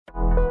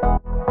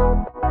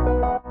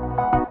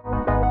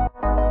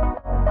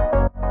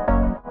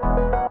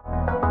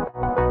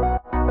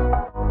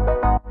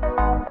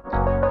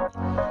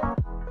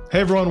Hey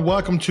everyone,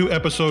 welcome to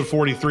episode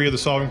 43 of the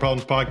Solving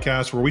Problems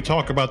podcast, where we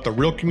talk about the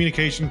real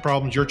communication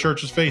problems your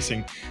church is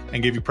facing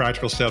and give you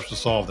practical steps to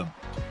solve them.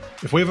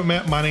 If we haven't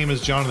met, my name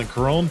is Jonathan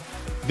Carone.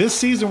 This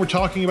season, we're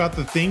talking about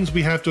the things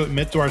we have to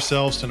admit to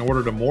ourselves in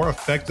order to more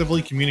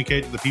effectively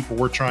communicate to the people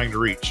we're trying to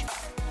reach.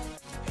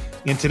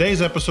 In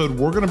today's episode,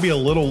 we're going to be a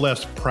little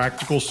less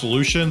practical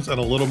solutions and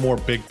a little more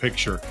big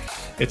picture.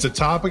 It's a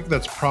topic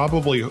that's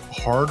probably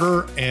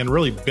harder and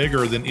really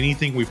bigger than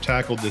anything we've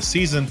tackled this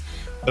season,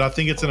 but I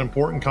think it's an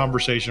important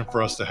conversation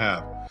for us to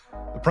have.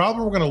 The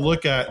problem we're going to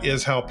look at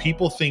is how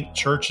people think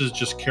churches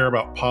just care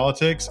about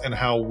politics and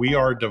how we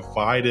are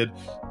divided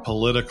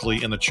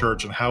politically in the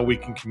church and how we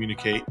can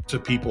communicate to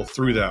people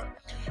through that.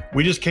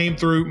 We just came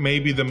through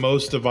maybe the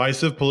most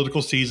divisive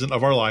political season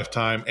of our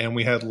lifetime, and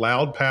we had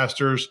loud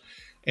pastors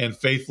and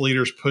faith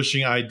leaders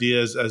pushing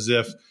ideas as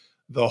if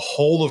the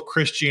whole of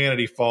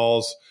Christianity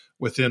falls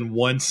within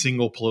one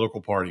single political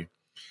party.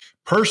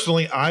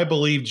 Personally, I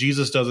believe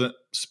Jesus doesn't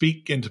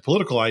speak into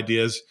political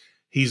ideas.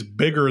 He's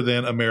bigger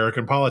than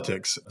American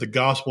politics. The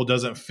gospel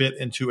doesn't fit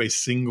into a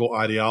single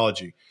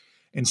ideology.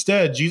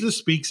 Instead, Jesus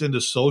speaks into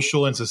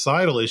social and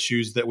societal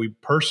issues that we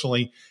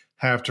personally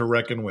have to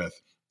reckon with.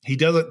 He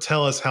doesn't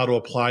tell us how to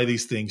apply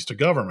these things to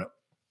government.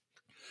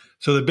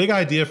 So the big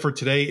idea for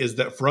today is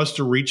that for us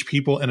to reach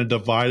people in a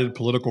divided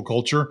political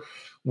culture,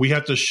 we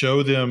have to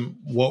show them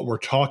what we're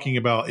talking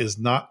about is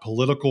not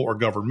political or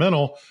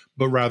governmental,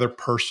 but rather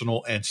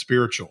personal and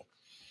spiritual.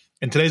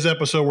 In today's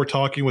episode, we're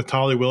talking with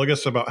Tali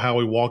Willigus about how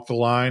we walk the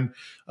line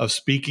of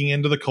speaking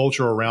into the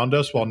culture around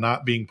us while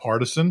not being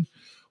partisan.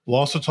 We'll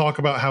also talk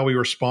about how we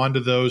respond to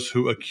those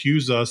who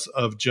accuse us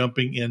of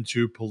jumping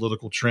into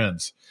political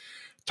trends.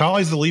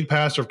 Tali is the lead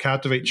pastor of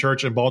Captivate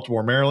Church in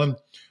Baltimore, Maryland.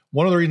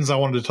 One of the reasons I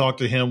wanted to talk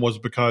to him was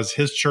because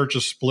his church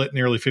is split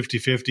nearly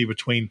 50-50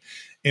 between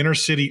inner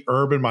city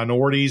urban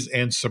minorities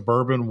and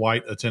suburban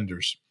white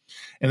attenders.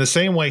 In the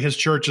same way, his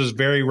church is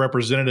very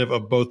representative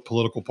of both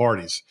political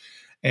parties.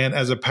 And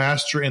as a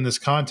pastor in this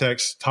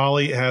context,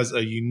 Tali has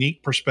a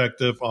unique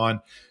perspective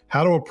on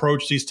how to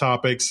approach these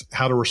topics,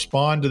 how to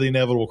respond to the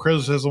inevitable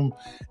criticism,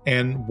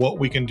 and what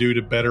we can do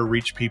to better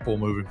reach people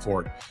moving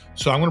forward.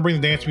 So I'm going to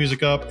bring the dance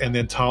music up, and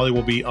then Tali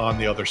will be on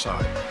the other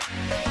side.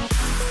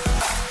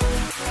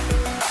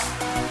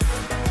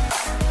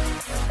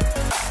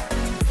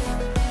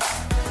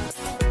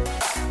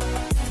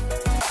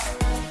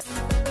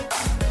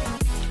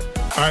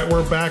 All right,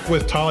 we're back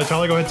with Tali.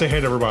 Tali, go ahead and say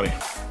hey to everybody.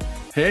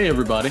 Hey,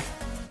 everybody.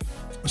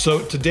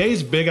 So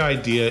today's big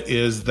idea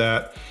is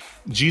that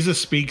Jesus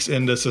speaks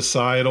into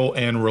societal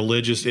and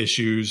religious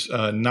issues. He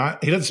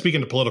doesn't speak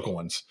into political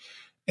ones.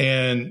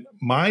 And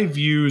my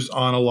views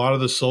on a lot of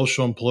the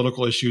social and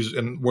political issues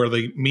and where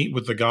they meet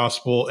with the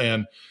gospel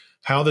and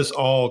how this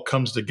all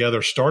comes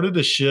together started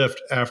to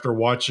shift after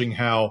watching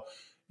how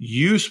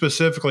you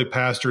specifically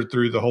pastored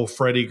through the whole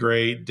Freddie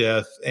Gray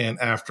death and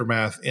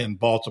aftermath in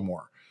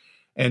Baltimore.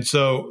 And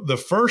so the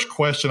first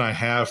question I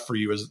have for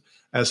you is,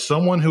 as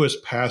someone who has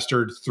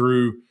pastored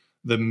through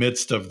the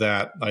midst of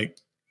that, like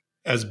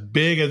as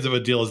big as of a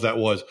deal as that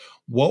was,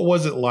 what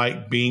was it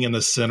like being in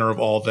the center of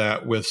all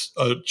that with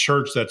a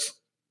church that's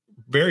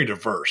very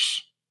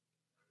diverse?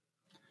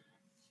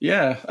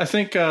 Yeah, I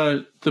think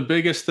the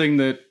biggest thing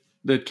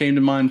that came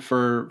to mind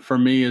for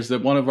me is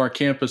that one of our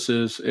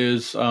campuses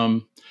is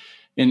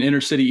in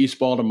inner city East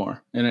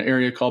Baltimore in an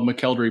area called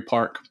McElderry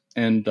Park.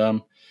 And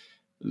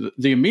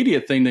the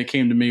immediate thing that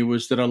came to me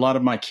was that a lot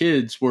of my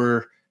kids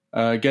were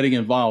getting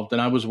involved,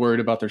 and I was worried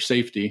about their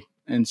safety.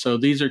 And so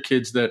these are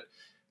kids that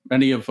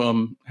many of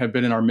them have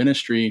been in our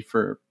ministry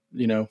for,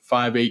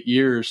 5-8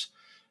 years.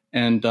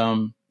 And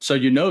so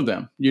you know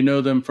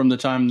them from the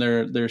time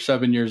they're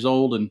 7 years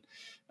old. And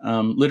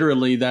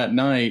literally that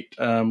night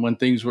when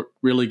things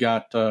really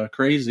got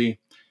crazy,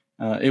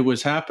 it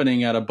was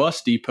happening at a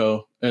bus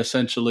depot,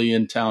 essentially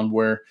in town,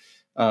 where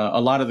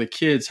a lot of the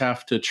kids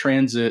have to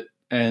transit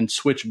and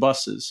switch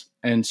buses.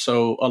 And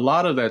so a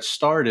lot of that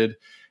started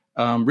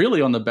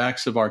really on the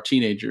backs of our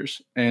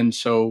teenagers. And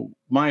so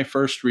my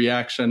first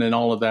reaction and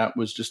all of that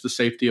was just the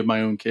safety of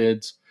my own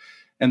kids.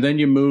 And then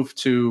you move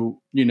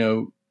to,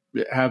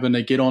 having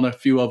to get on a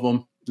few of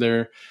them.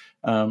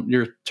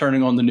 You're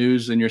turning on the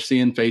news and you're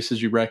seeing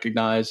faces you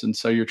recognize. And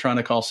so you're trying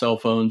to call cell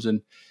phones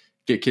and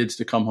get kids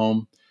to come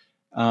home.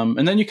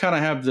 And then you kind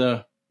of have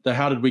the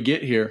how did we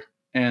get here?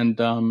 And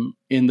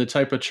in the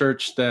type of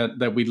church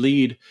that we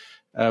lead,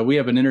 we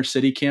have an inner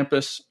city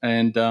campus,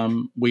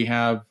 and we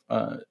have,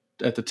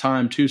 at the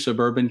time, 2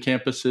 suburban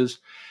campuses.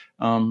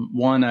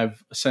 One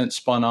I've since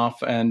spun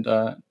off and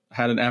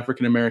had an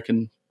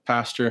African-American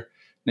pastor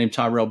named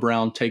Tyrell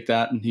Brown take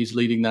that, and he's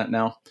leading that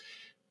now.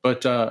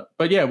 But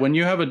yeah, when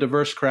you have a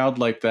diverse crowd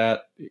like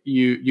that,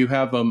 you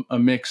have a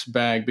mixed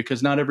bag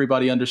because not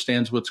everybody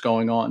understands what's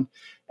going on.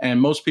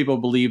 And most people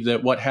believe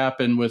that what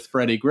happened with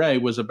Freddie Gray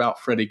was about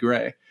Freddie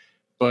Gray.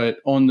 But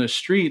on the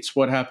streets,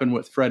 what happened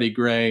with Freddie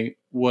Gray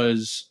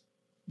was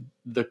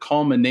the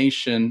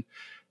culmination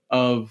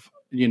of,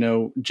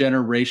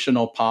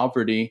 generational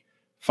poverty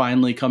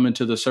finally coming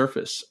to the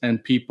surface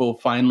and people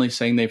finally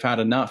saying they've had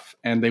enough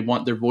and they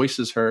want their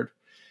voices heard.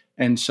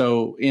 And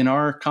so in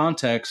our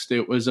context,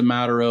 it was a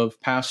matter of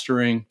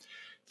pastoring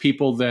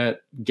people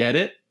that get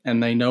it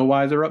and they know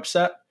why they're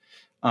upset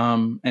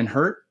and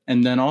hurt,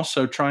 and then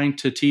also trying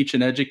to teach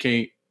and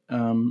educate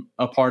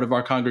a part of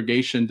our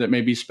congregation that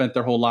maybe spent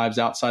their whole lives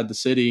outside the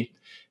city,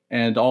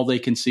 and all they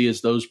can see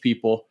is those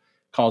people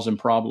causing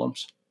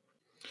problems.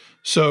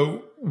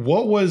 So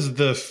what was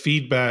the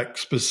feedback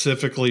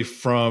specifically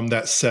from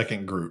that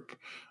second group?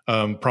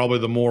 Probably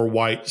the more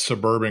white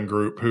suburban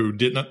group who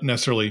didn't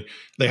necessarily,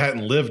 they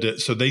hadn't lived it.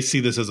 So they see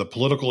this as a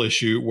political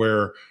issue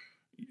where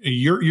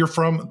you're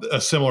from a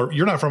similar,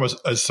 you're not from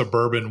a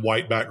suburban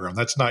white background.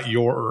 That's not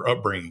your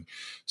upbringing.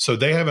 So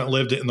they haven't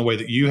lived it in the way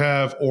that you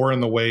have, or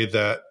in the way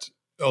that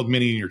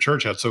many in your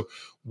church have. So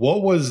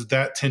what was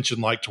that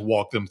tension like to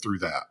walk them through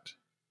that?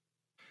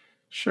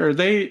 Sure.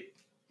 They're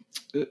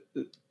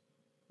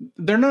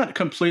not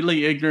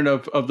completely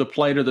ignorant of the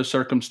plight or the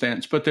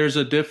circumstance, but there's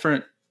a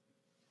difference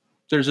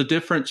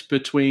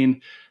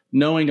between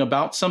knowing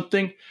about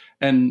something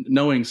and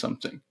knowing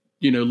something,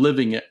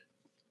 living it.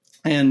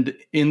 And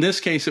in this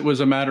case, it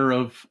was a matter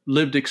of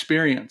lived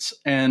experience.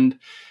 And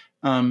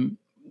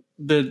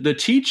the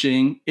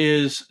teaching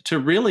is to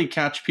really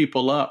catch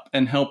people up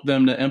and help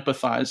them to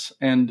empathize.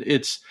 And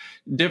it's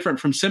different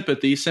from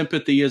sympathy.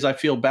 Sympathy is, I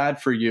feel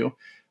bad for you.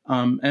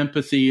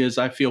 Empathy is,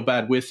 I feel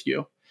bad with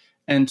you.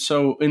 And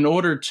so in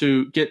order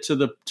to get to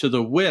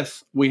the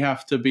with, we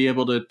have to be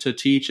able to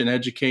teach and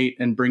educate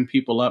and bring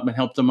people up and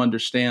help them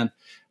understand.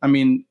 I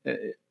mean,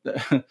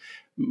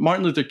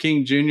 Martin Luther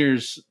King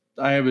Jr.'s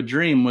I Have a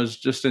Dream was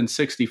just in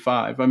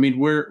 1965. I mean,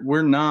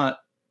 we're not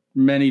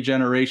many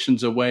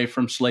generations away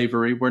from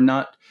slavery. We're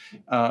not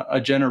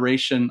a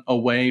generation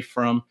away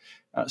from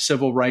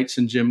civil rights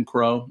and Jim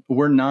Crow.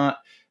 We're not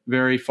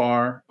very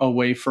far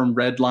away from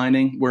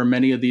redlining, where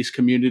many of these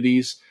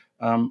communities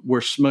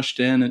were smushed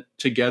in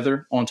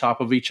together on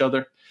top of each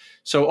other.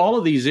 So all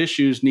of these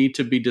issues need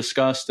to be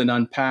discussed and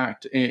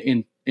unpacked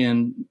in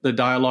the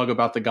dialogue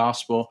about the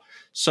gospel,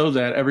 so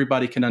that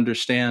everybody can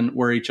understand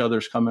where each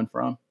other's coming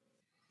from.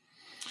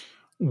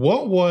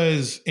 What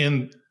was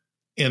in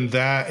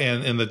that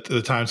and in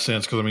the time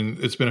since, because I mean,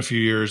 it's been a few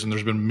years and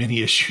there's been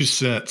many issues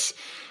since.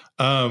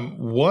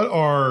 What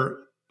are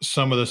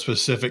some of the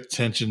specific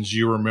tensions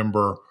you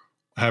remember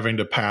having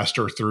to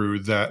pastor through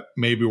that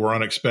maybe were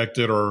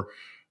unexpected or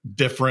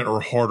different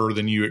or harder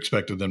than you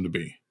expected them to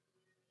be?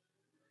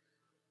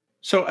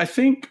 So I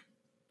think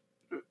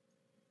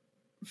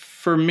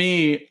for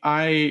me,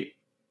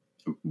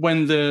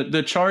 when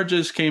the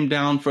charges came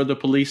down for the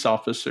police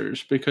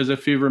officers, because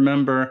if you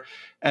remember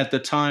at the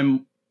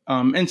time,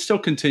 and still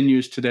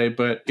continues today,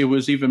 but it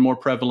was even more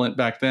prevalent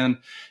back then,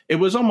 it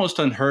was almost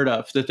unheard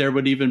of that there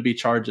would even be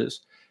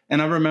charges.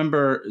 And I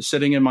remember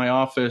sitting in my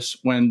office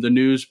when the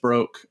news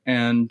broke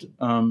and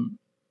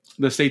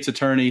the state's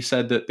attorney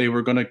said that they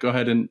were going to go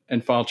ahead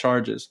and file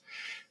charges.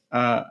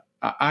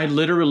 I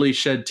literally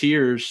shed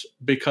tears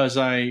because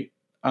I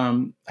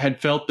had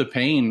felt the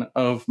pain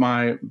of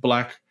my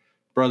Black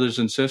brothers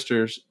and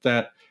sisters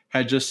that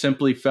had just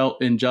simply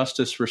felt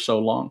injustice for so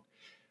long.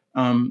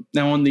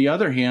 Now, on the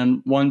other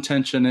hand, one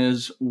tension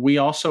is we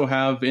also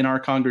have in our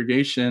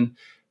congregation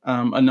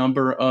a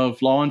number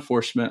of law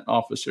enforcement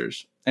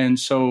officers. And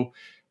so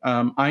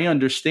I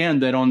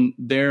understand that on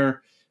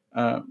their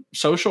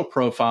social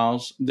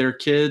profiles, their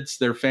kids,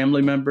 their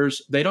family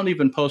members, they don't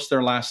even post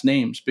their last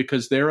names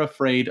because they're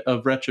afraid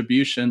of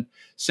retribution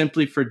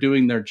simply for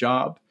doing their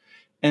job.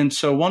 And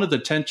so one of the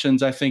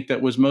tensions I think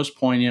that was most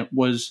poignant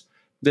was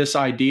this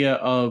idea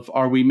of,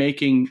 are we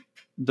making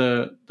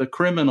the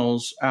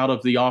criminals out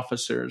of the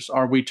officers?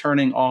 Are we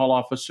turning all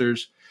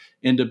officers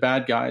into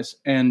bad guys?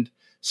 And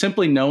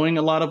simply knowing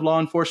a lot of law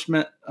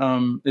enforcement,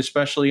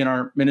 especially in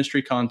our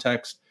ministry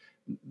context,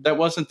 that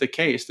wasn't the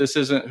case. This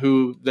isn't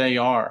who they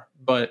are,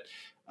 but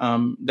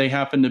they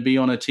happen to be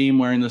on a team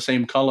wearing the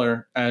same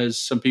color as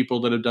some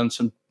people that have done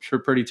some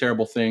pretty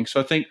terrible things. So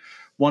I think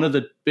one of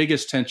the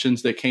biggest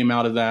tensions that came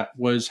out of that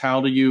was,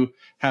 how do you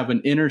have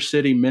an inner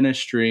city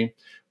ministry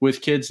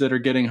with kids that are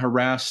getting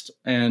harassed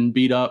and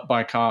beat up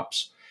by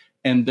cops,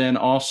 and then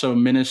also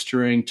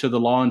ministering to the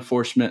law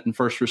enforcement and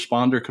first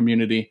responder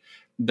community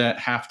that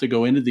have to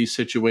go into these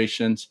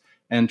situations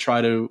and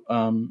try to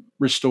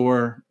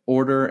restore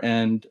order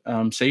and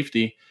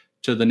safety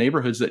to the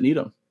neighborhoods that need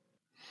them.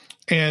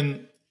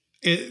 And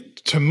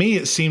to me,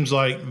 it seems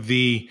like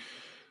the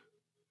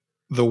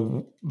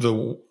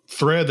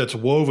thread that's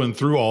woven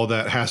through all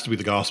that has to be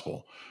the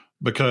gospel,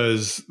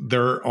 because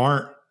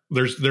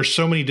there's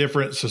so many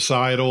different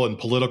societal and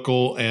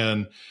political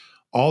and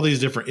all these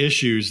different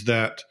issues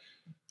that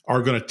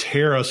are going to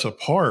tear us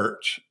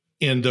apart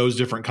in those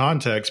different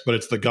contexts, but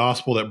it's the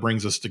gospel that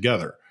brings us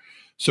together.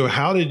 So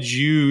how did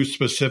you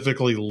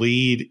specifically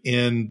lead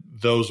in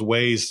those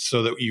ways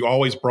so that you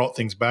always brought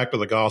things back to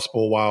the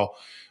gospel while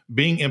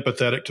being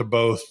empathetic to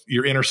both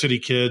your inner city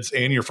kids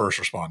and your first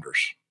responders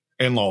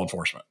and law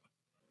enforcement?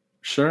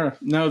 Sure.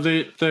 No,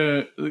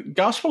 the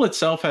gospel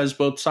itself has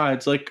both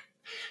sides. Like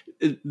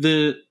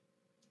the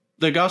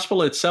the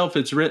gospel itself,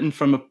 it's written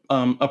from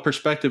a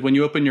perspective. When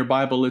you open your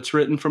Bible, it's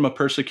written from a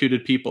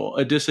persecuted people,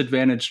 a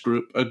disadvantaged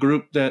group, a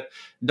group that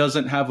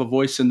doesn't have a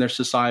voice in their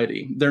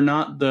society. They're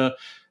not the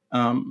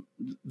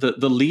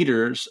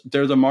leaders;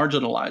 they're the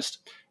marginalized.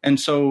 And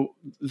so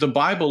the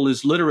Bible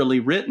is literally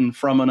written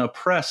from an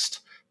oppressed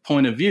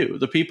point of view.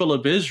 The people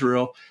of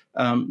Israel,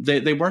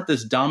 they weren't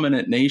this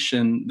dominant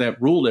nation that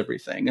ruled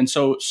everything. And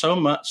so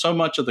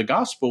much of the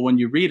gospel, when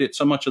you read it,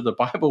 so much of the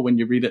Bible, when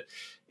you read it,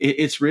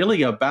 it's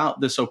really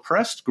about this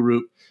oppressed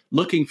group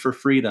looking for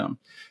freedom.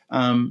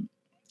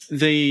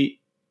 The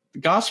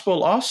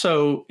gospel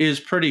also is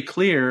pretty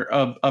clear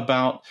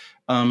about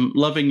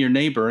loving your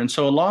neighbor. And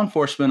so a law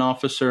enforcement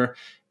officer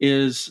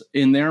is,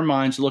 in their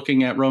minds,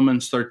 looking at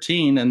Romans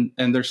 13,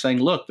 and they're saying,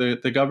 look,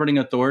 the governing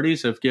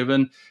authorities have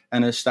given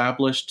and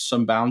established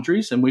some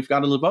boundaries, and we've got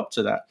to live up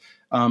to that.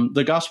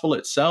 The gospel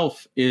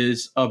itself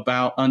is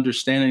about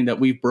understanding that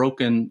we've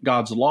broken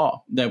God's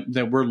law,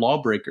 that we're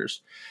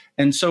lawbreakers.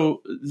 And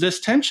so this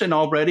tension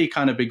already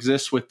kind of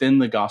exists within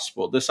the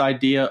gospel, this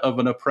idea of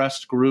an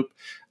oppressed group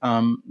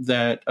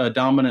that a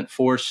dominant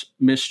force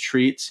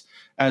mistreats,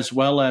 as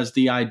well as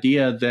the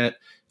idea that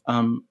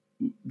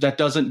that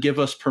doesn't give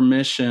us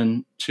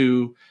permission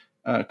to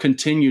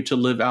continue to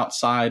live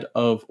outside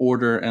of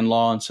order and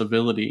law and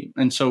civility.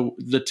 And so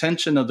the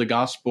tension of the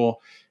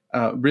gospel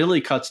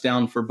really cuts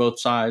down for both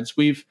sides.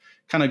 We've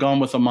kind of gone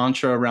with a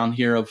mantra around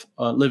here of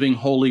living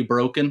wholly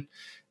broken,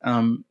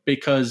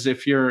 because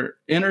if you're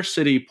inner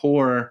city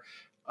poor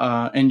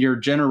and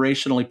you're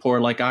generationally poor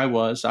like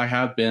I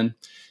have been,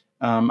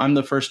 I'm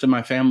the first in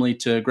my family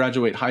to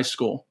graduate high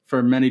school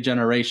for many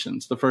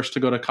generations, the first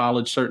to go to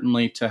college,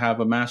 certainly to have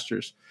a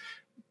master's.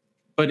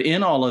 But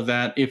in all of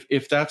that,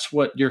 if that's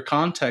what your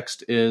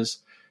context is,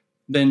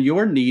 then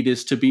your need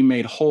is to be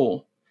made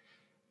whole.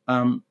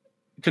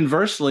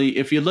 Conversely,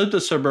 if you lived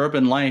a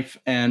suburban life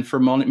and for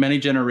many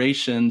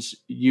generations,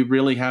 you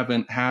really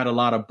haven't had a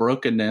lot of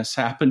brokenness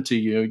happen to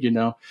you,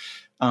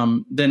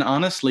 then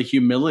honestly,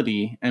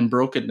 humility and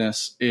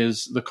brokenness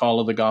is the call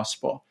of the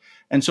gospel.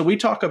 And so we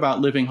talk about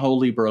living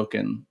wholly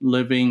broken,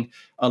 living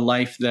a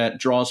life that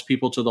draws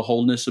people to the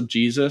wholeness of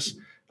Jesus.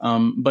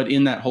 But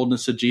in that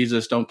wholeness of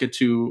Jesus, don't get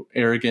too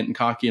arrogant and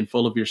cocky and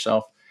full of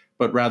yourself,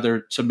 but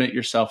rather submit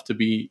yourself to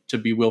be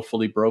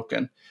willfully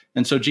broken.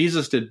 And so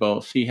Jesus did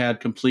both. He had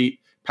complete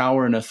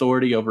power and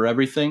authority over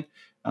everything,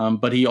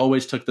 but he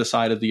always took the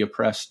side of the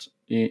oppressed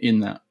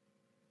in that.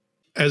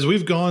 As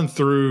we've gone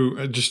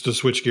through, just to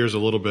switch gears a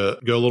little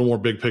bit, go a little more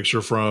big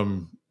picture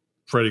from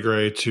Freddie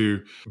Gray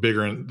to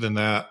bigger than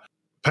that.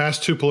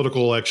 Past two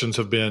political elections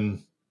have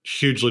been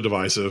hugely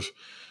divisive.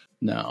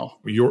 No,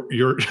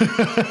 you're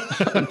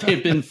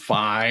they've been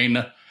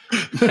fine.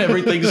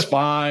 Everything's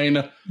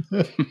fine.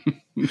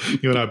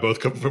 You and I both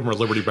come from a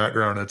liberty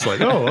background. It's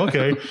like, oh,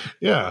 okay.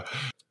 Yeah.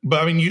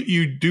 But I mean,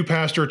 you do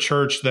pastor a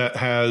church that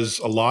has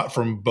a lot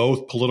from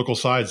both political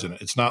sides in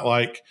it. It's not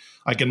like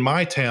in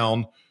my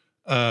town,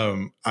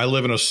 I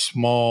live in a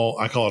small,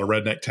 I call it a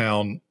redneck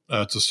town.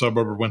 It's a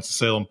suburb of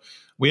Winston-Salem.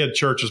 We had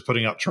churches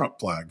putting out Trump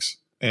flags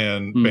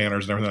and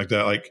banners and everything like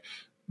that. Like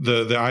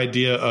the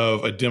idea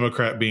of a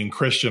Democrat being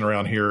Christian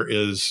around here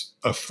is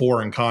a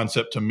foreign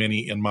concept to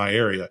many in my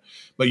area.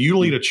 But you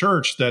lead a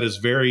church that is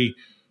very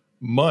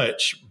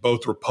much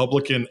both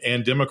Republican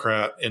and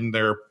Democrat in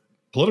their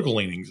political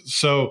leanings.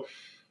 So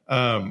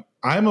I'm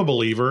a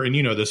believer, and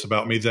you know this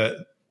about me,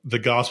 that the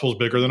gospel is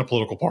bigger than a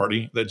political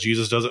party, that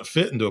Jesus doesn't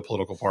fit into a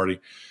political party.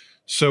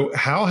 So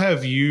how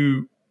have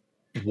you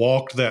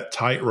walked that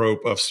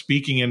tightrope of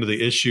speaking into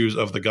the issues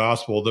of the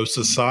gospel, those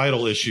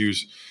societal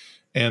issues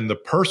and the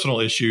personal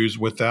issues,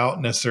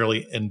 without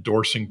necessarily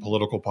endorsing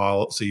political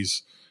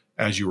policies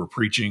as you were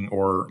preaching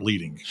or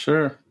leading?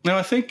 Sure. No,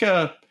 I think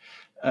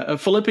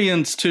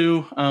Philippians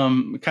 2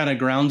 kind of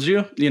grounds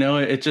you.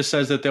 It just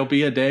says that there'll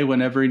be a day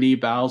when every knee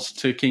bows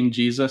to King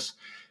Jesus.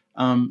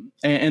 And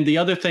the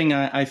other thing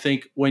I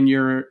think when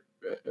you're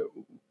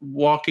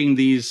walking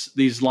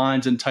these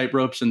lines and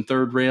tightropes and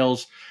third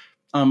rails,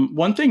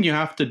 one thing you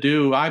have to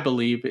do, I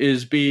believe,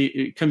 is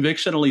be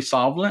convictionally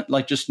solvent,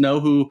 like just know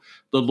who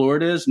the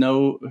Lord is,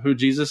 know who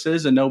Jesus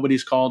is, and know what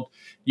he's called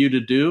you to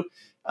do.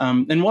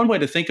 And one way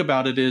to think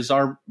about it is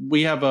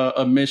we have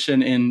a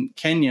mission in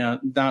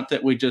Kenya, not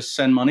that we just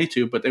send money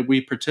to, but that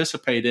we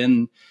participate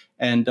in,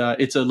 and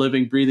it's a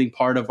living, breathing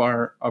part of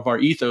our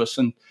ethos.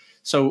 And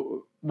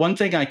so one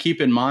thing I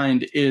keep in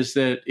mind is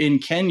that in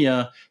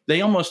Kenya, they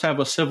almost have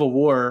a civil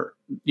war,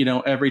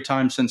 every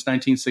time since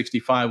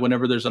 1965,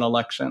 whenever there's an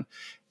election.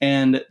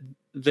 And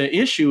the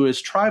issue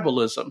is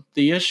tribalism.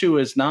 The issue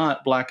is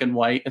not black and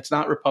white. It's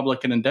not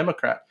Republican and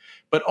Democrat.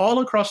 But all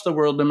across the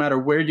world, no matter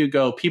where you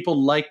go,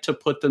 people like to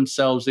put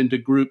themselves into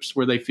groups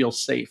where they feel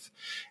safe.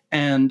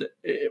 And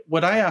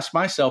what I ask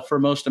myself for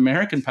most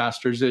American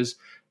pastors is,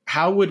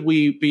 how would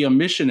we be a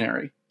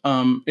missionary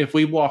if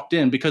we walked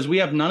in? Because we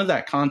have none of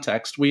that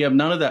context. We have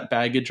none of that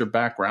baggage or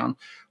background.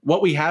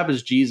 What we have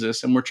is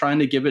Jesus, and we're trying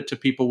to give it to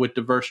people with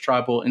diverse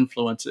tribal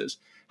influences.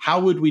 How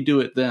would we do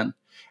it then?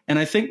 And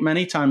I think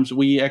many times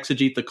we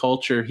exegete the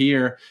culture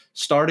here,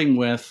 starting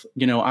with,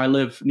 I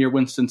live near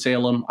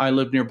Winston-Salem, I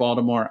live near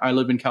Baltimore, I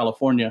live in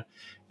California.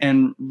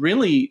 And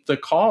really the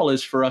call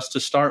is for us to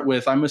start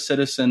with, I'm a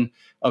citizen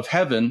of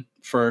heaven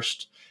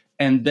first,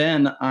 and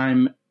then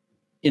I'm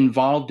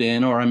involved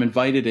in, or I'm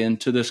invited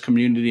into this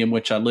community in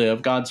which I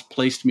live. God's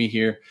placed me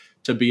here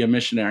to be a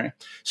missionary.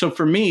 So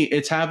for me,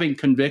 it's having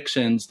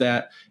convictions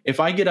that if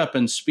I get up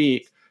and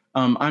speak,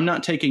 I'm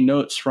not taking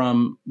notes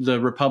from the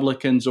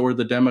Republicans or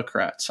the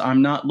Democrats.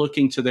 I'm not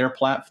looking to their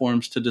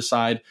platforms to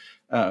decide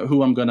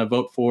who I'm going to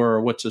vote for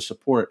or what to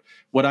support.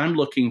 What I'm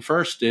looking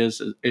first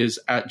is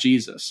at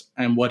Jesus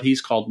and what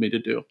he's called me to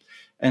do.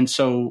 And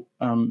so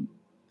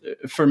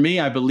for me,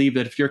 I believe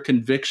that if you're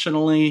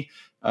convictionally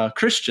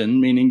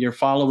Christian, meaning you're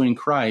following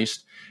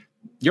Christ,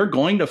 you're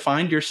going to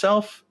find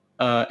yourself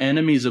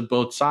enemies of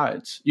both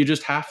sides. You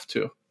just have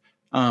to.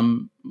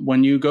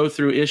 When you go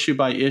through issue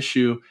by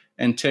issue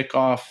and tick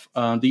off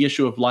the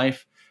issue of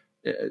life,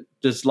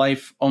 does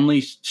life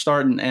only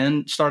start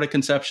at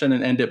conception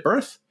and end at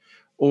birth?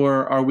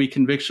 Or are we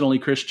convictionally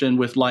Christian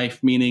with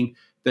life, meaning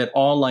that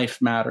all life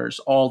matters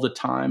all the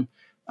time?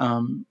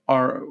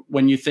 Or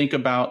when you think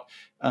about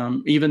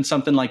even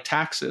something like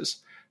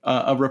taxes,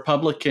 a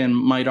Republican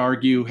might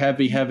argue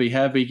heavy,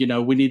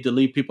 we need to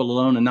leave people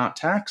alone and not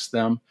tax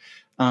them.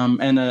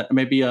 And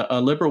maybe a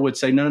liberal would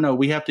say, no,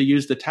 we have to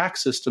use the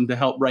tax system to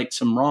help right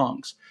some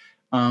wrongs.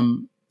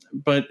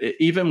 But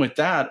even with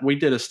that, we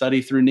did a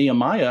study through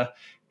Nehemiah,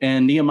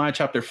 and Nehemiah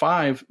chapter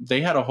 5,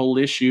 they had a whole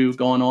issue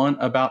going on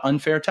about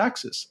unfair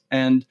taxes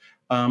and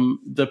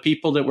the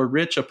people that were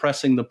rich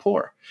oppressing the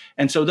poor.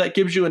 And so that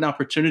gives you an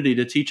opportunity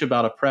to teach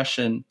about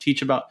oppression,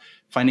 teach about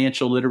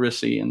financial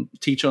literacy, and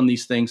teach on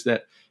these things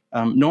that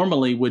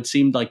normally would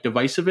seem like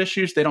divisive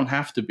issues. They don't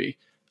have to be.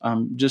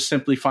 Just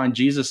simply find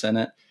Jesus in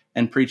it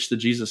and preach the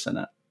Jesus in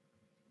it.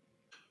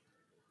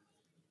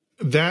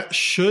 That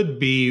should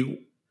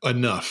be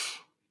enough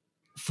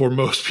for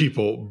most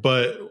people,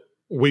 but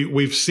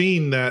we've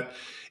seen that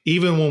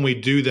even when we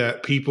do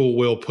that, people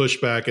will push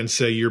back and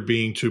say you're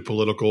being too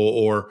political,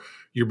 or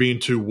you're being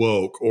too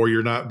woke, or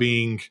you're not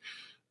being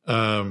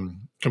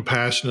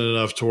compassionate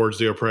enough towards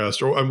the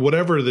oppressed, or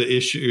whatever the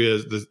issue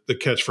is, the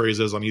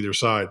catchphrase is on either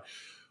side.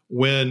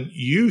 When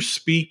you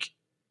speak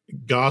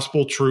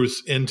gospel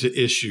truths into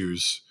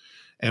issues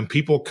and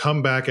people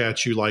come back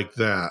at you like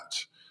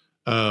that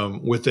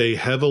with a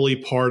heavily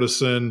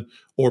partisan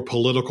or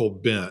political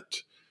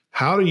bent,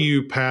 how do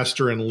you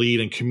pastor and lead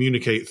and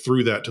communicate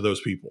through that to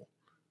those people?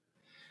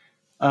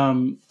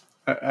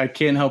 I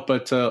can't help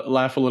but to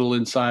laugh a little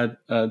inside,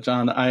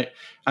 John. I'm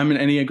an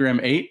Enneagram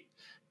 8,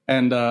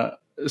 and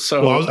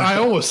so I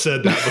almost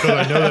said that because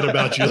I know that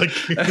about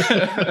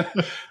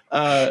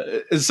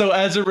you. So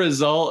as a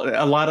result,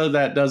 a lot of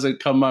that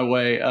doesn't come my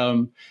way.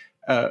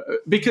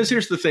 Because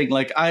here's the thing,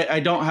 like I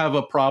don't have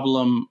a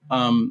problem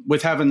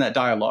with having that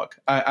dialogue.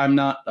 I'm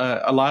not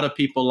a lot of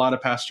people, a lot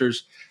of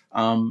pastors,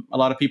 a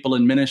lot of people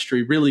in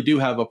ministry really do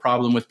have a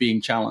problem with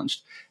being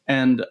challenged.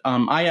 And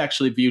I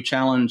actually view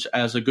challenge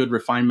as a good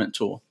refinement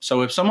tool.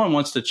 So if someone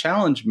wants to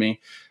challenge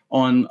me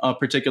on a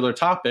particular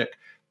topic,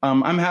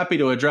 I'm happy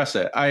to address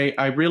it.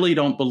 I really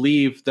don't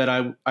believe that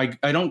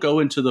I don't go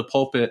into the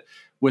pulpit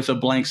with a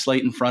blank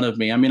slate in front of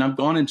me. I mean, I've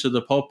gone into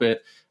the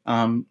pulpit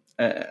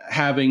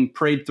having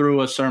prayed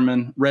through a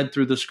sermon, read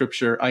through the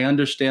scripture. I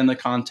understand the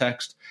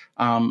context.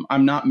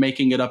 I'm not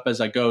making it up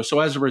as I go. So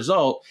as a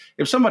result,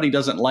 if somebody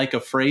doesn't like a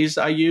phrase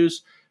I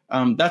use,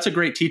 that's a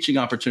great teaching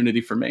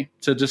opportunity for me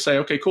to just say,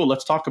 okay, cool,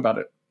 let's talk about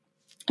it.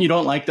 You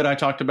don't like that I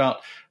talked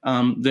about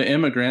the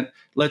immigrant.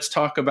 Let's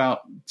talk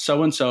about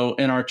so-and-so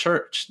in our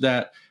church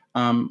that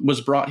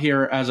was brought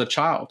here as a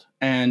child,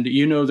 and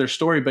you know their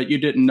story, but you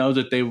didn't know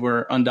that they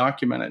were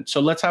undocumented. So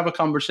let's have a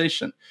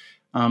conversation.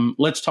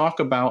 Let's talk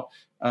about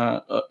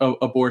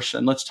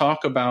abortion. Let's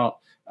talk about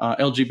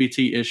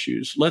LGBT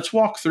issues. Let's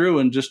walk through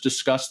and just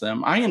discuss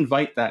them. I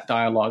invite that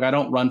dialogue. I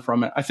don't run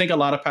from it. I think a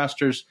lot of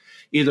pastors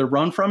either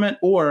run from it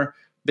or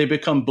they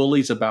become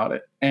bullies about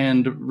it.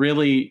 And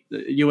really,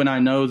 you and I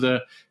know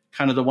the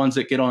kind of the ones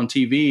that get on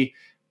TV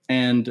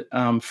and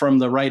from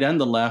the right and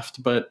the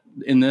left, but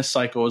in this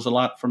cycle, it was a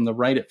lot from the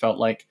right, it felt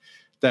like,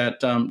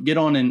 that get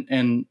on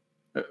and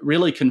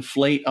really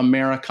conflate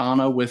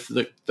Americana with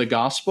the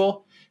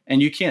gospel,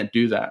 and you can't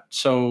do that.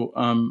 So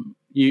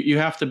you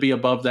have to be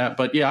above that.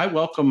 But yeah, I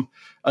welcome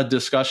a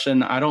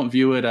discussion. I don't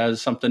view it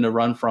as something to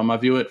run from. I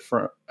view it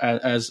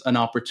as an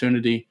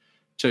opportunity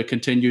to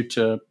continue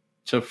to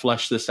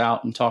flesh this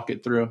out and talk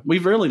it through.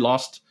 We've really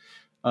lost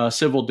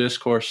civil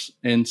discourse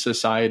in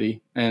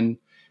society, and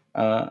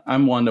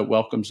I'm one that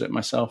welcomes it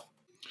myself.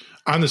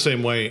 I'm the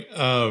same way.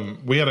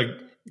 We had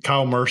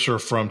Kyle Mercer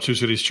from Two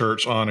Cities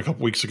Church on a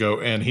couple weeks ago,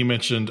 and he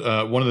mentioned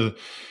one of the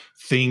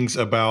things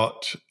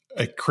about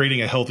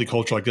creating a healthy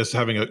culture like this,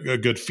 having a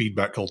good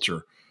feedback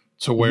culture,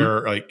 to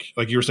where like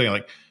you were saying,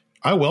 like,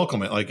 I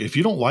welcome it. Like, if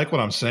you don't like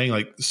what I'm saying,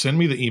 like, send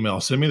me the email,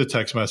 send me the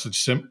text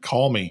message,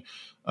 call me.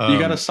 You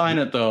got to sign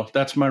it though.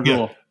 That's my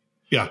rule.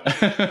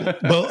 Yeah.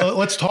 Well,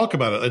 let's talk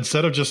about it.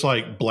 Instead of just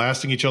like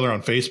blasting each other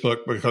on Facebook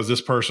because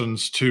this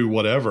person's too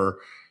whatever,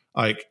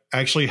 like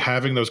actually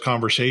having those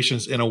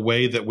conversations in a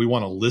way that we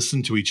want to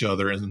listen to each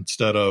other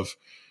instead of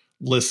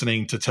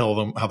listening to tell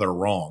them how they're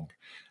wrong.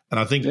 And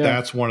I think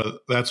that's one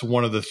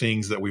of the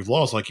things that we've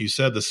lost. Like you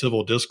said, the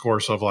civil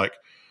discourse of like,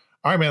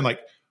 all right, man, like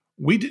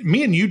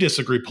me and you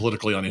disagree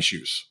politically on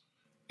issues.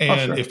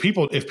 And if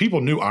people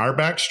knew our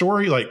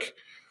backstory, like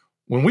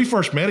when we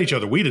first met each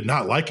other, we did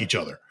not like each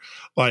other.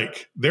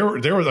 Like there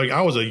were like,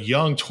 I was a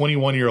young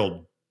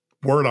 21-year-old,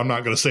 word I'm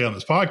not going to say on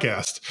this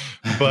podcast,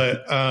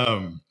 but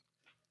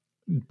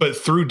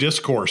through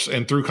discourse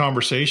and through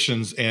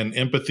conversations and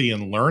empathy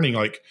and learning,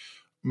 like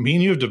me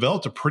and you have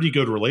developed a pretty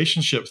good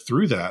relationship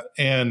through that.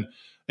 And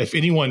if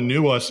anyone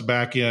knew us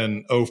back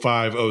in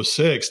 05,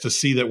 06, to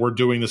see that we're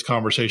doing this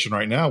conversation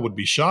right now would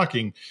be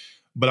shocking.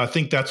 But I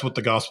think that's what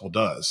the gospel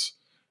does.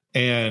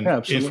 And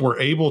if we're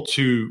able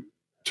to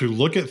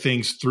look at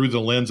things through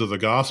the lens of the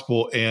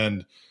gospel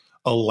and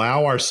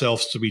allow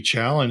ourselves to be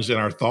challenged and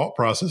our thought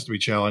process to be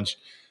challenged,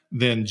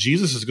 then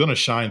Jesus is going to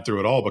shine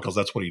through it all because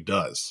that's what he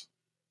does.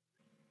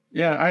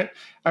 Yeah,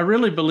 I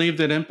really believe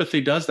that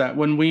empathy does that.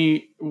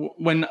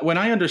 When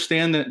I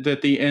understand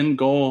that the end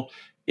goal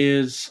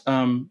is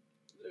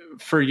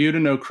for you to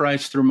know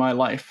Christ through my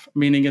life,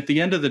 meaning at the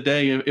end of the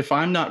day, if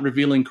I'm not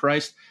revealing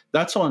Christ,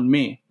 that's on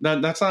me.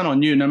 That's not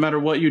on you, no matter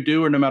what you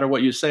do or no matter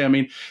what you say. I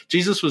mean,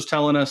 Jesus was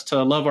telling us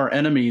to love our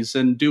enemies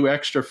and do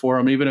extra for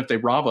them, even if they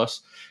rob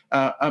us.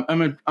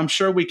 I'm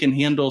sure we can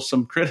handle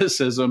some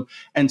criticism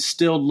and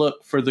still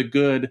look for the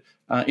good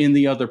in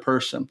the other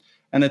person.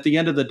 And at the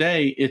end of the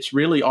day, it's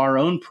really our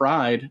own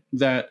pride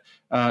that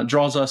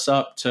draws us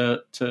up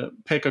to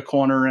pick a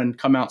corner and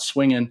come out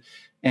swinging.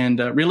 And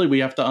really, we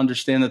have to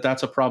understand that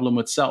that's a problem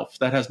with self.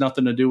 That has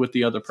nothing to do with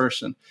the other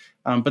person.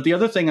 But the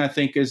other thing I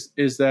think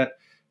is that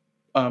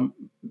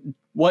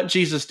what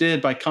Jesus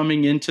did by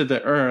coming into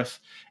the earth,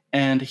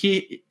 and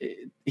he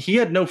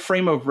had no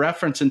frame of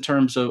reference in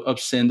terms of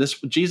sin.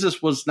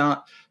 Jesus was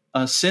not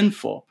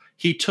sinful.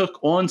 He took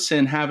on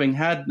sin, having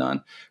had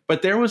none.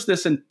 But there was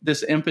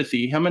this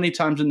empathy. How many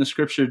times in the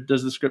scripture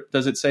does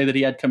it say that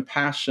he had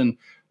compassion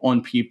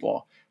on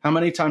people? How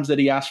many times did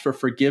he ask for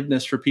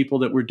forgiveness for people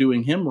that were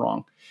doing him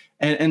wrong?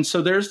 And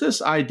so there's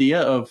this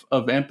idea of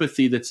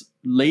empathy that's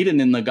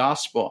laden in the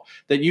gospel,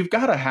 that you've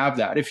got to have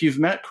that. If you've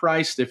met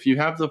Christ, if you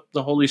have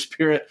the Holy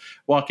Spirit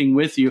walking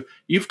with you,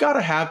 you've got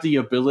to have the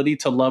ability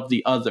to love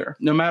the other,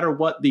 no matter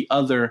what the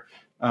other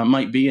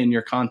might be in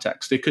your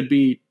context. It could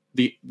be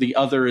the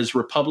other is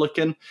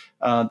Republican,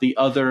 the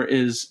other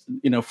is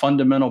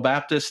fundamental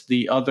Baptist,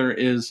 the other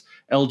is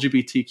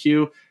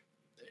LGBTQ.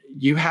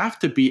 You have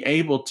to be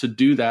able to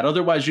do that.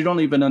 Otherwise, you don't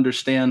even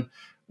understand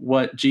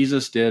what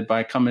Jesus did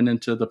by coming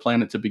into the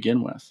planet to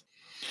begin with.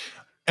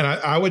 And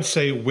I would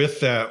say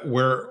with that,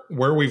 where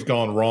we've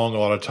gone wrong a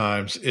lot of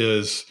times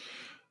is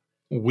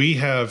we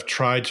have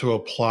tried to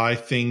apply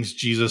things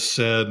Jesus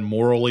said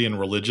morally and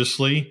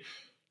religiously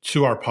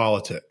to our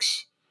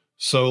politics.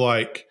 So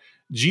like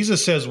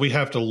Jesus says we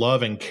have to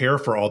love and care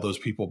for all those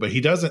people, but he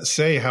doesn't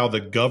say how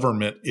the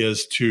government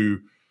is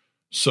to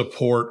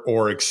support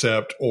or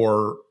accept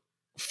or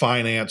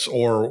finance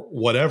or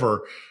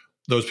whatever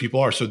those people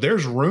are. So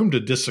there's room to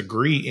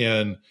disagree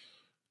in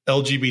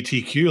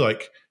LGBTQ.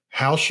 Like,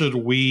 how should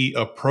we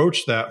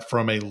approach that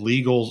from a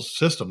legal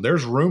system?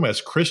 There's room as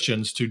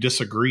Christians to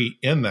disagree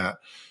in that.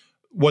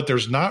 What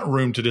there's not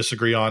room to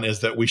disagree on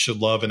is that we should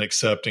love and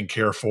accept and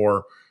care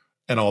for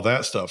and all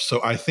that stuff. So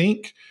I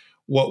think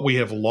what we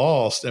have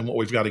lost and what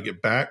we've got to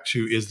get back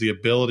to is the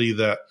ability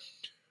that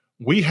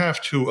we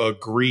have to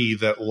agree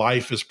that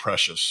life is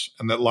precious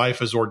and that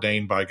life is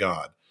ordained by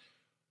God.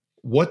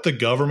 What the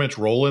government's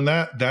role in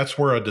that's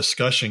where a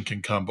discussion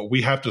can come. But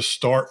we have to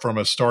start from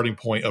a starting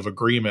point of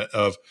agreement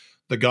of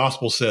the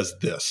gospel says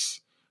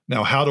this.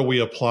 Now, how do we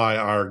apply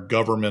our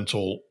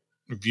governmental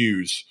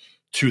views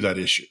to that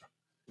issue?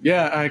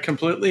 Yeah, I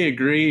completely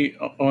agree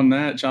on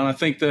that, John. I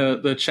think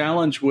the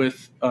challenge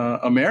with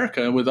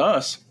America, with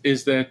us,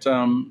 is that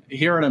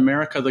here in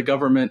America, the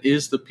government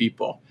is the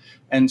people.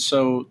 And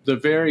so the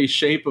very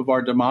shape of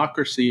our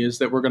democracy is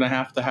that we're going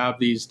to have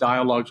these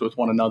dialogues with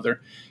one another.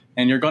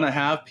 And you're going to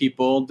have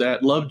people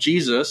that love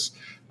Jesus,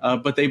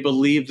 but they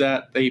believe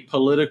that a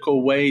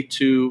political way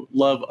to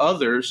love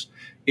others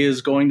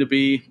is going to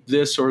be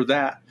this or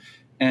that.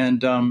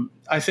 And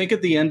I think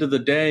at the end of the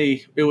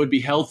day, it would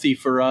be healthy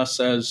for us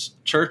as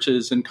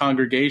churches and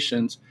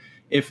congregations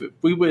if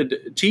we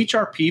would teach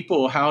our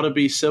people how to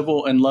be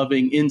civil and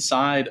loving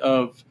inside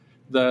of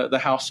the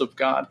house of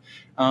God.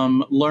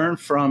 Learn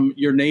from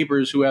your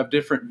neighbors who have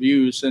different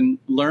views and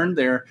learn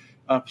their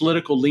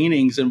political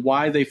leanings and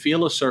why they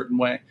feel a certain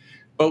way.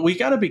 But we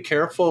got to be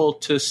careful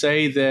to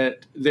say that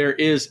there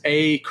is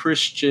a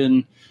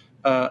Christian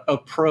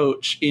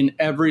approach in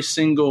every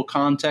single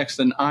context,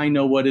 and I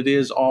know what it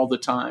is all the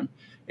time.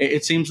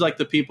 It seems like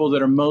the people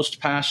that are most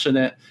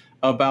passionate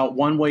about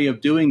one way of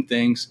doing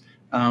things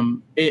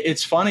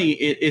It's funny.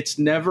 It's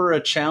never a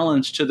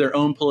challenge to their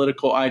own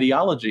political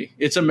ideology.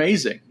 It's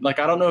amazing. Like,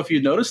 I don't know if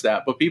you noticed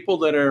that, but people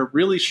that are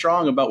really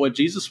strong about what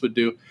Jesus would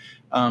do,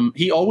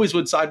 he always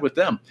would side with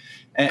them.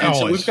 And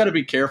so we've got to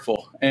be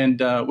careful. And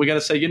we got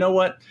to say, you know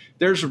what?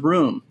 There's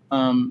room.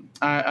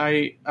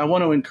 I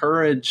want to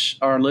encourage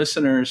our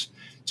listeners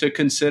to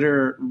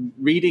consider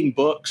reading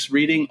books,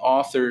 reading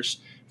authors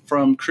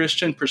from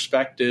Christian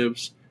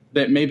perspectives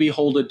that maybe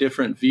hold a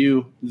different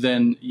view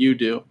than you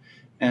do.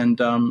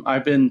 And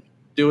I've been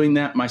doing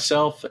that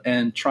myself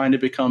and trying to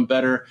become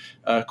better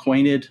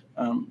acquainted.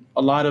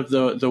 A lot of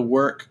the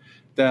work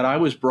that I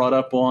was brought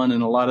up on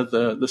and a lot of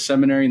the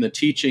seminary and the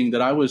teaching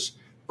that I was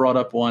brought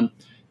up on,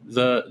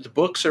 the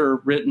books are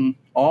written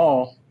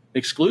all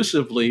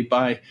exclusively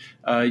by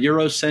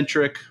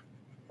Eurocentric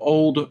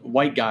old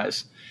white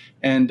guys.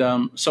 And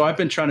so I've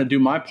been trying to do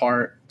my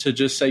part to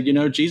just say, you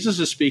know, Jesus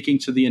is speaking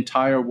to the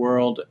entire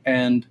world,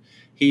 and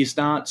he's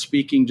not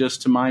speaking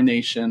just to my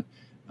nation.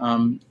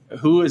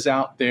 Who is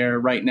out there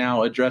right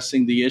now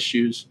addressing the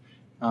issues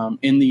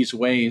in these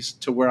ways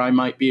to where I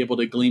might be able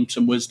to glean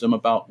some wisdom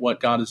about what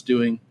God is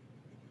doing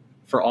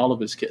for all of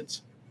his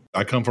kids?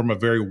 I come from a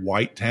very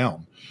white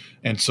town.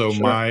 And so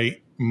Sure.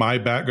 my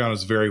background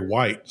is very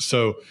white.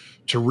 So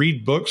to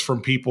read books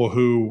from people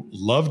who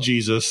love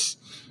Jesus,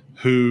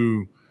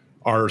 who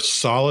are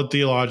solid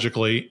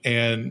theologically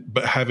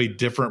but have a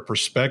different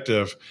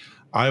perspective,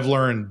 I've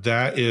learned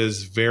that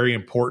is very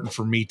important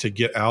for me to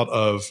get out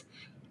of.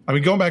 I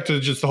mean, going back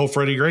to just the whole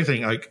Freddie Gray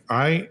thing, like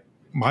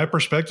my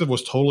perspective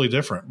was totally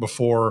different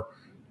before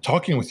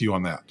talking with you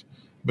on that,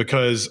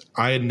 because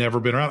I had never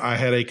been around. I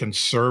had a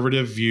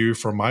conservative view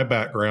from my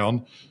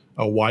background,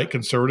 a white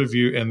conservative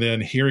view, and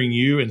then hearing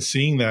you and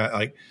seeing that,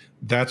 like,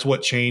 that's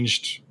what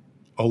changed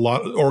a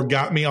lot, or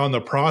got me on the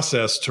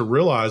process to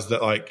realize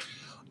that, like,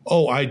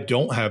 oh, I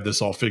don't have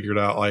this all figured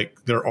out.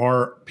 Like, there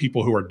are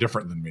people who are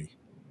different than me.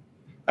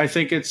 I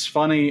think it's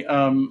funny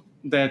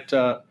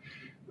that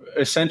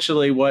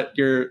essentially what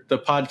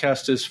the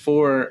podcast is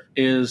for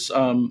is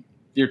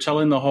you're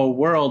telling the whole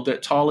world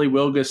that Tolly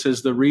Wilgus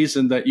is the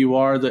reason that you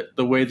are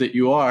the way that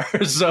you are.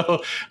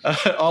 So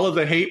all of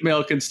the hate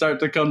mail can start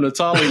to come to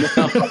Tolly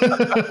now.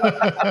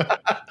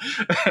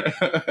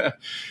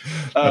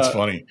 That's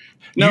funny.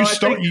 No,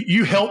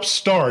 you helped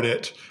start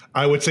it.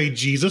 I would say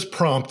Jesus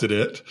prompted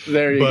it.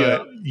 There you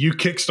go. You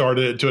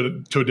kickstarted it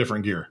to a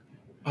different gear.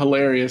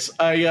 Hilarious.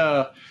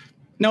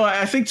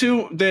 I think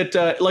too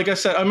that, like I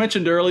said, I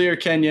mentioned earlier,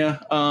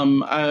 Kenya.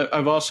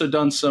 I've also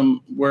done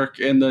some work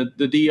in the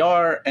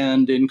DR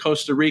and in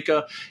Costa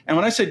Rica. And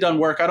when I say done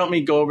work, I don't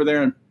mean go over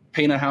there and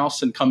paint a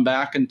house and come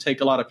back and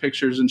take a lot of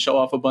pictures and show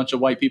off a bunch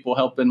of white people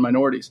helping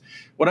minorities.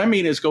 What I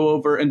mean is go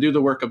over and do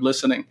the work of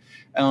listening,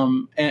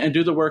 and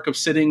do the work of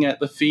sitting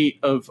at the feet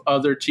of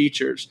other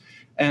teachers.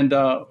 And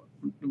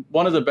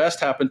one of the best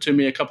happened to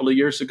me a couple of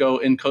years ago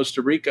in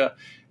Costa Rica,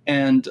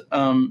 and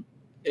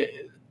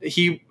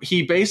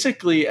he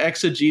basically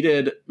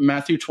exegeted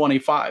Matthew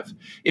 25.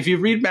 If you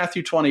read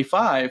Matthew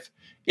 25,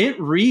 it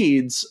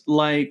reads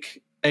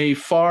like a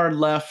far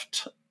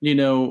left,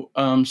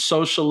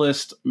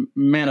 socialist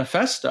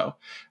manifesto.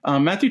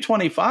 Matthew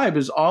 25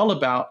 is all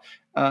about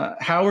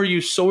how are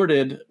you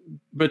sorted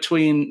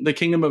between the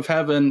kingdom of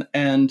heaven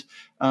and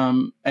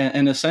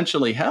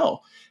essentially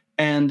hell.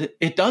 And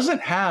it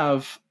doesn't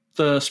have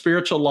the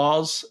spiritual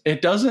laws.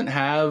 It doesn't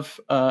have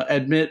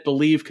admit,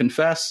 believe,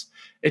 confess.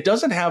 It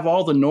doesn't have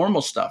all the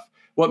normal stuff.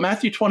 What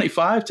Matthew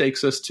 25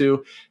 takes us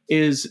to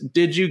is,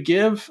 did you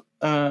give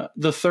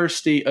the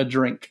thirsty a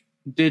drink?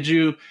 Did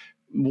you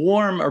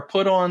warm or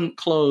put on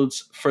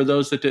clothes for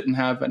those that didn't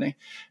have any?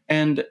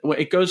 And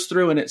it goes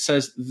through and it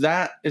says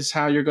that is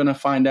how you're going to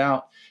find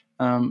out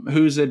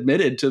who's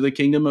admitted to the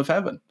kingdom of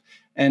heaven.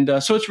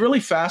 And so it's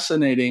really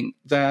fascinating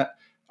that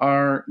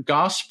our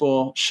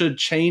gospel should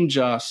change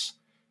us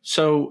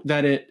so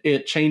that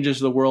it changes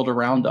the world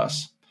around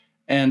us.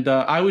 And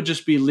I would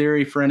just be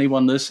leery for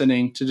anyone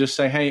listening to just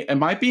say, hey,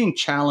 am I being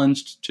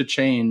challenged to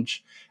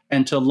change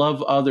and to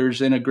love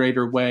others in a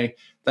greater way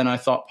than I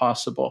thought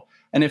possible?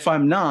 And if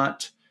I'm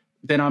not,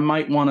 then I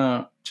might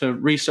want to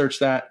research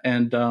that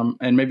and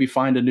maybe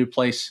find a new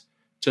place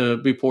to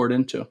be poured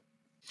into.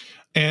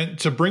 And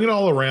to bring it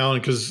all around,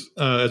 because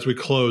as we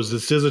close,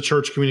 this is a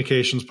church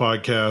communications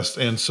podcast.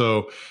 And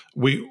so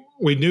we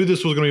knew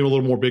this was going to be a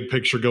little more big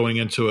picture going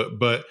into it,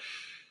 but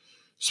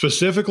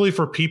specifically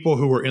for people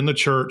who are in the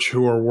church,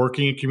 who are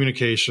working in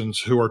communications,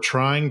 who are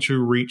trying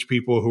to reach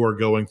people who are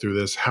going through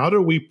this, how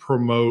do we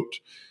promote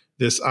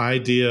this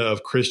idea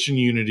of Christian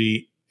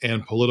unity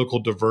and political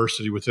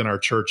diversity within our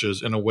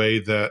churches in a way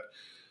that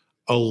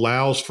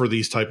allows for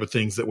these type of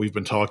things that we've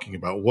been talking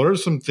about? What are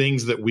some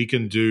things that we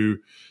can do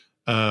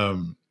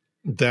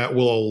that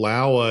will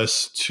allow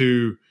us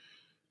to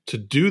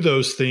do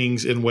those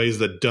things in ways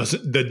that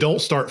don't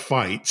start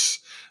fights,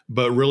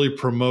 but really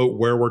promote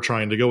where we're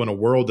trying to go in a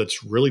world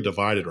that's really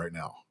divided right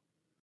now?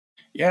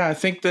 Yeah, I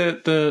think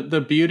that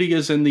the beauty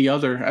is in the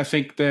other. I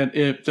think that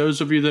if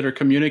those of you that are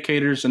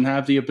communicators and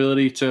have the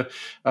ability to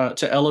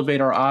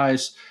elevate our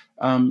eyes,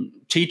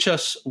 Teach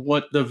us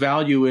what the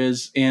value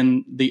is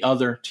in the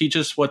other. Teach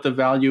us what the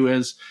value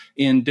is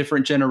in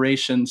different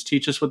generations.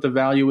 Teach us what the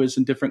value is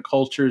in different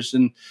cultures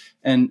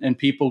and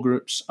people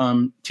groups.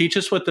 Teach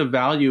us what the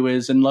value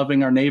is in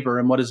loving our neighbor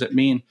and what does it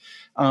mean.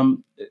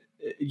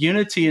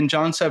 Unity in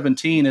John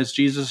 17 is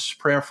Jesus'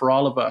 prayer for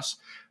all of us.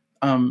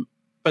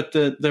 But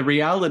the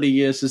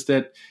reality is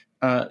that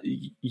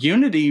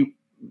unity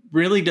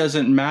really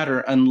doesn't matter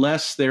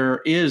unless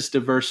there is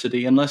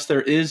diversity, unless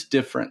there is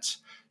difference.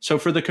 So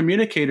for the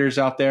communicators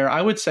out there,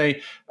 I would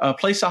say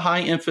place a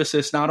high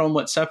emphasis not on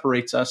what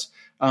separates us,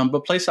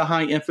 but place a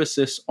high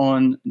emphasis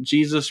on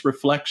Jesus'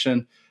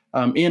 reflection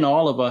in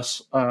all of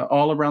us,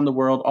 all around the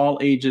world, all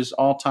ages,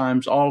 all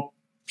times, all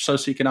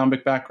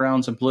socioeconomic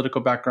backgrounds and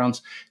political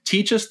backgrounds.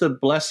 Teach us the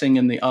blessing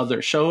in the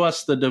other. Show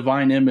us the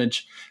divine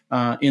image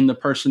in the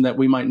person that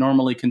we might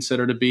normally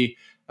consider to be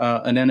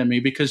an enemy,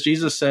 because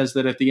Jesus says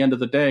that at the end of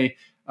the day,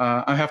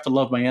 I have to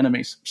love my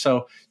enemies.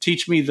 So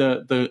teach me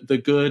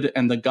the good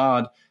and the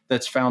God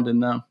that's found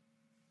in them.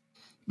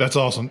 That's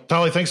awesome.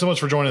 Tali, thanks so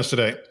much for joining us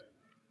today.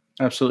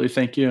 Absolutely.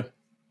 Thank you.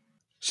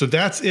 So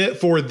that's it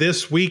for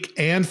this week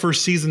and for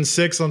season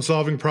 6 on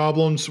Solving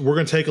Problems. We're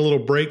going to take a little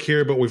break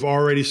here, but we've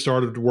already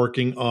started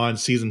working on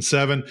season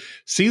 7.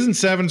 Season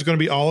 7 is going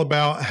to be all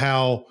about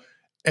how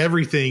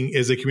everything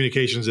is a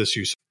communications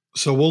issue.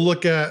 So we'll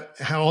look at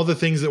how all the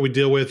things that we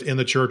deal with in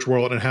the church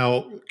world and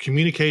how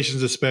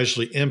communications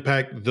especially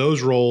impact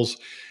those roles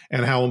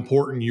and how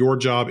important your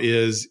job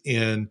is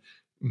in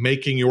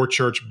making your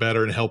church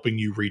better and helping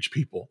you reach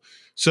people.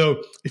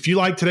 So if you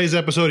like today's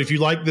episode, if you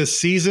like this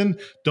season,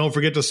 don't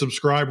forget to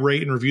subscribe,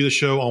 rate, and review the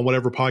show on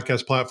whatever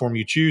podcast platform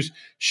you choose.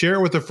 Share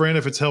it with a friend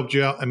if it's helped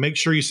you out, and make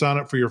sure you sign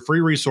up for your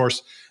free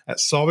resource at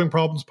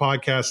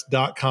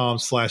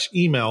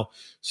solvingproblemspodcast.com/email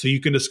so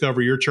you can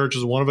discover your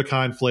church's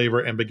one-of-a-kind flavor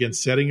and begin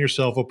setting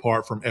yourself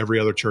apart from every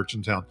other church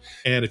in town.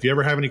 And if you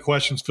ever have any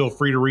questions, feel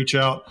free to reach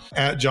out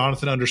at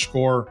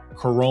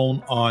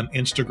Jonathan_Carone on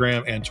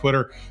Instagram and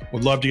Twitter.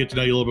 Would love to get to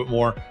know you a little bit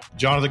more.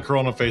 Jonathan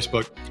Carone on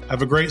Facebook.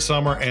 Have a great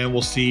summer, and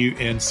we'll see you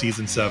in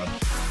season 7.